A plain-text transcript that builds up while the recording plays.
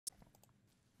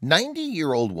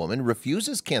90-year-old woman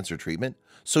refuses cancer treatment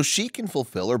so she can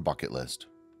fulfill her bucket list.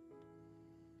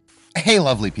 Hey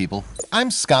lovely people, I'm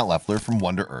Scott Leffler from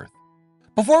Wonder Earth.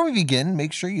 Before we begin,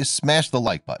 make sure you smash the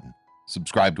like button,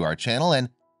 subscribe to our channel, and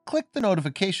click the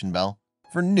notification bell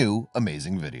for new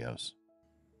amazing videos.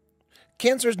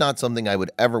 Cancer is not something I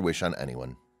would ever wish on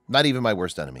anyone, not even my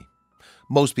worst enemy.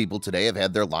 Most people today have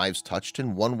had their lives touched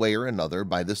in one way or another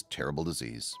by this terrible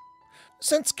disease.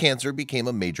 Since cancer became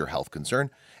a major health concern,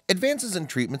 advances in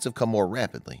treatments have come more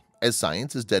rapidly, as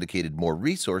science has dedicated more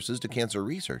resources to cancer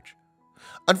research.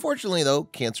 Unfortunately, though,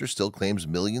 cancer still claims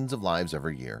millions of lives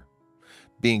every year.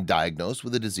 Being diagnosed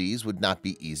with a disease would not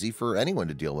be easy for anyone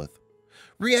to deal with.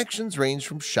 Reactions range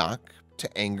from shock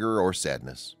to anger or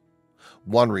sadness.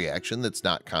 One reaction that's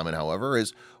not common, however,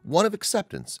 is one of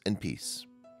acceptance and peace.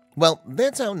 Well,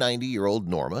 that's how 90-year-old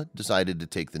Norma decided to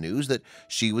take the news that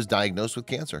she was diagnosed with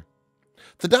cancer.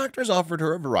 The doctors offered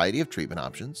her a variety of treatment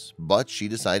options, but she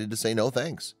decided to say no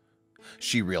thanks.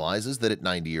 She realizes that at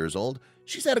 90 years old,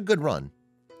 she's had a good run.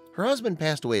 Her husband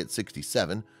passed away at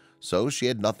 67, so she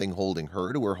had nothing holding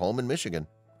her to her home in Michigan.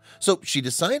 So she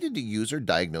decided to use her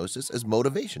diagnosis as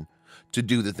motivation to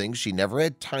do the things she never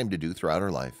had time to do throughout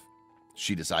her life.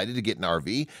 She decided to get an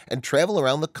RV and travel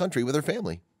around the country with her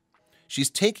family. She's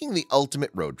taking the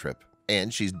ultimate road trip,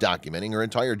 and she's documenting her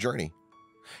entire journey.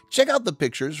 Check out the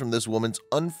pictures from this woman's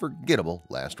unforgettable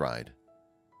last ride.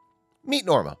 Meet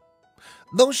Norma.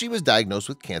 Though she was diagnosed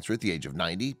with cancer at the age of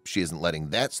 90, she isn't letting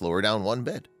that slow her down one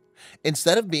bit.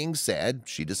 Instead of being sad,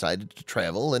 she decided to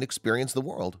travel and experience the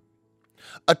world.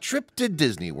 A trip to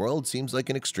Disney World seems like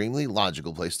an extremely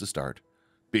logical place to start.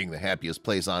 Being the happiest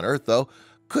place on earth, though,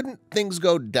 couldn't things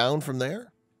go down from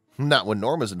there? Not when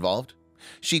Norma's involved.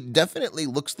 She definitely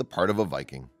looks the part of a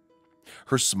Viking.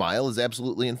 Her smile is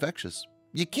absolutely infectious.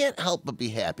 You can't help but be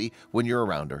happy when you're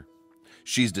around her.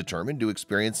 She's determined to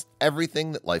experience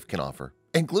everything that life can offer,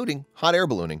 including hot air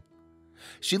ballooning.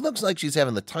 She looks like she's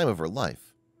having the time of her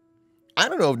life. I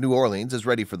don't know if New Orleans is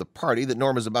ready for the party that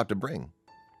Norma's about to bring.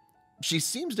 She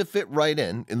seems to fit right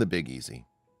in the Big Easy.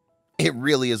 It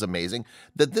really is amazing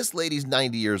that this lady's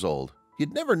 90 years old.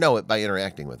 You'd never know it by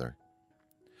interacting with her.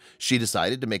 She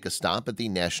decided to make a stop at the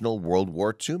National World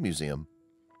War II Museum.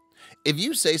 If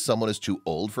you say someone is too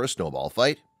old for a snowball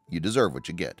fight, you deserve what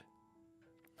you get.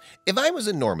 If I was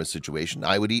in Norma's situation,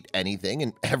 I would eat anything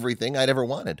and everything I'd ever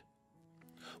wanted.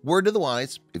 Word to the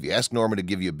wise, if you ask Norma to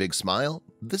give you a big smile,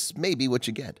 this may be what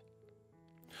you get.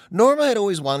 Norma had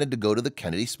always wanted to go to the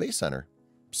Kennedy Space Center.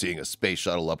 Seeing a space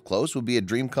shuttle up close would be a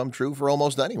dream come true for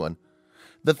almost anyone.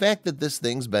 The fact that this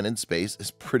thing's been in space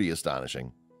is pretty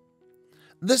astonishing.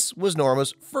 This was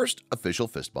Norma's first official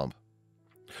fist bump.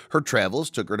 Her travels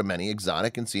took her to many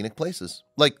exotic and scenic places,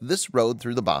 like this road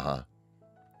through the Baja.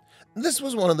 This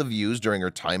was one of the views during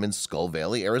her time in Skull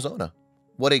Valley, Arizona.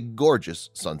 What a gorgeous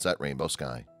sunset rainbow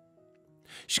sky.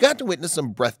 She got to witness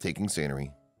some breathtaking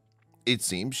scenery. It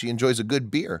seems she enjoys a good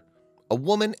beer, a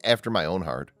woman after my own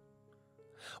heart.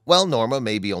 While Norma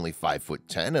may be only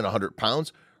 5'10" and 100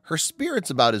 pounds, her spirit's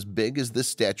about as big as this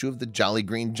statue of the Jolly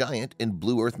Green Giant in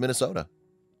Blue Earth, Minnesota.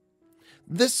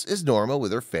 This is Norma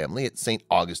with her family at St.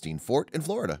 Augustine Fort in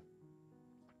Florida.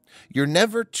 You're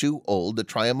never too old to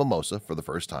try a mimosa for the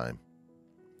first time.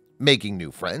 Making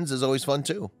new friends is always fun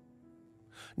too.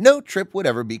 No trip would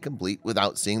ever be complete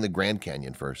without seeing the Grand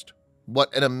Canyon first.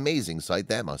 What an amazing sight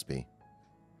that must be.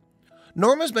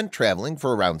 Norma's been traveling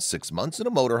for around 6 months in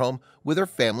a motorhome with her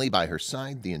family by her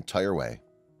side the entire way.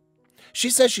 She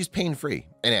says she's pain-free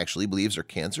and actually believes her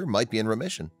cancer might be in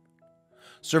remission.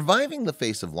 Surviving the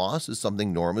face of loss is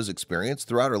something Norma's experienced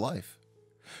throughout her life.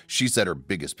 She said her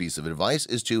biggest piece of advice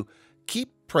is to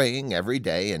keep praying every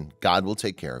day and God will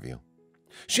take care of you.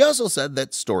 She also said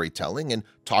that storytelling and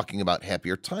talking about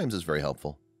happier times is very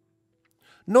helpful.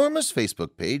 Norma's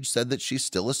Facebook page said that she's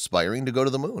still aspiring to go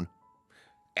to the moon.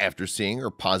 After seeing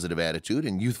her positive attitude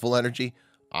and youthful energy,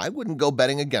 I wouldn't go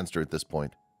betting against her at this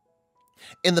point.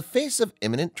 In the face of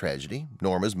imminent tragedy,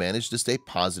 Norma's managed to stay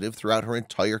positive throughout her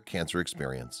entire cancer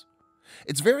experience.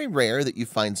 It's very rare that you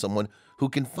find someone who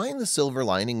can find the silver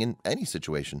lining in any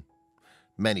situation.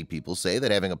 Many people say that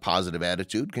having a positive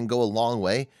attitude can go a long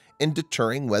way in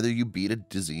deterring whether you beat a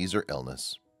disease or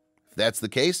illness. If that's the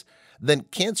case, then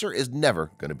cancer is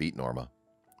never going to beat Norma.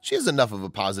 She has enough of a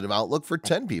positive outlook for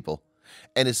 10 people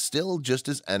and is still just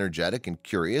as energetic and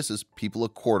curious as people a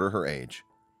quarter her age.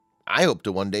 I hope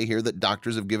to one day hear that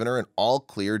doctors have given her an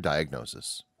all-clear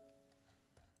diagnosis.